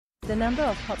The number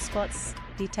of hotspots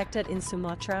detected in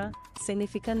Sumatra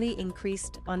significantly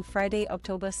increased on Friday,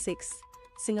 October 6,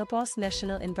 Singapore's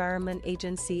National Environment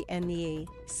Agency (NEA)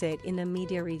 said in a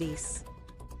media release.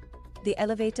 The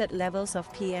elevated levels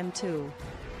of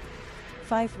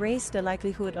PM2.5 raised the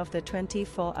likelihood of the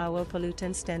 24-hour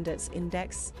pollutant standards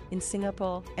index in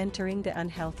Singapore entering the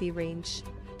unhealthy range,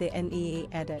 the NEA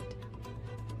added.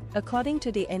 According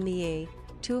to the NEA,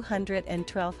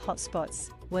 212 hotspots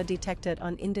were detected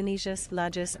on Indonesia's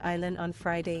largest island on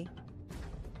Friday,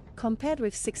 compared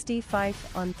with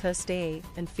 65 on Thursday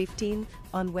and 15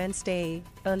 on Wednesday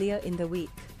earlier in the week.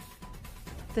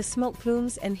 The smoke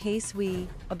plumes and haze we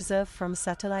observed from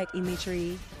satellite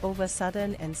imagery over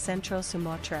southern and central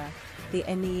Sumatra, the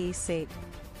NEA said,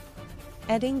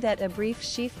 adding that a brief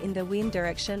shift in the wind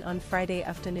direction on Friday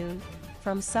afternoon,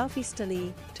 from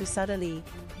southeasterly to southerly,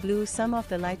 blew some of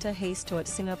the lighter haze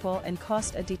towards Singapore and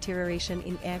caused a deterioration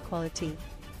in air quality.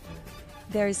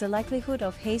 There is a likelihood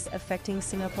of haze affecting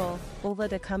Singapore over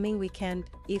the coming weekend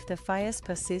if the fires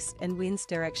persist and wind's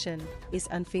direction is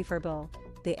unfavorable,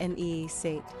 the NEA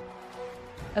said.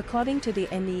 According to the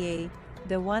NEA,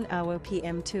 the 1-hour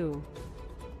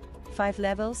PM2.5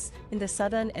 levels in the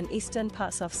southern and eastern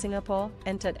parts of Singapore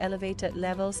entered elevated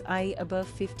levels, i.e. above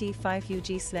 55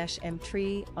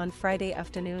 UG/M3 on Friday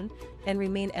afternoon and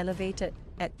remain elevated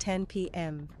at 10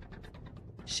 p.m.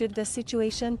 Should the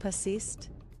situation persist,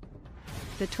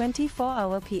 the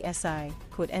 24-hour PSI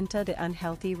could enter the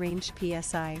unhealthy range,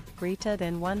 PSI greater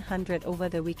than 100 over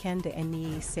the weekend, the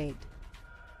NEA said.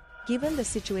 Given the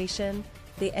situation,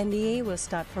 the NEA will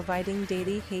start providing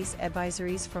daily haze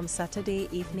advisories from Saturday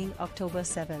evening, October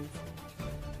 7th.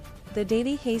 The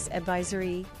daily haze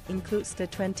advisory includes the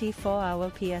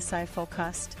 24-hour PSI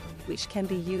forecast, which can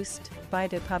be used by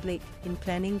the public in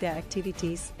planning their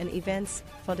activities and events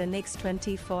for the next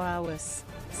 24 hours,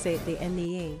 said the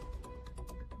NEA.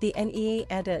 The NEA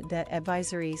added that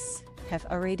advisories have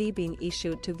already been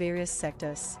issued to various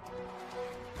sectors,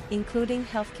 including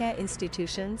healthcare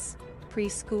institutions,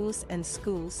 preschools and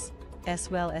schools,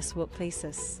 as well as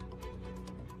workplaces.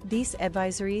 These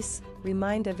advisories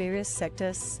remind the various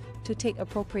sectors to take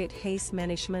appropriate haze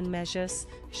management measures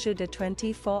should the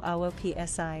 24-hour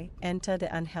PSI enter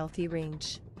the unhealthy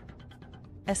range,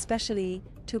 especially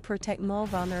to protect more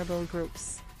vulnerable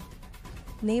groups.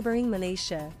 Neighboring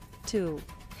Malaysia, too,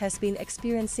 has been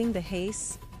experiencing the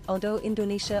haze, although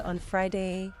Indonesia on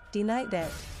Friday denied that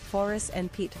forest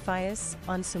and peat fires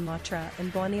on Sumatra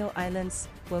and Borneo Islands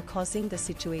were causing the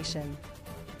situation.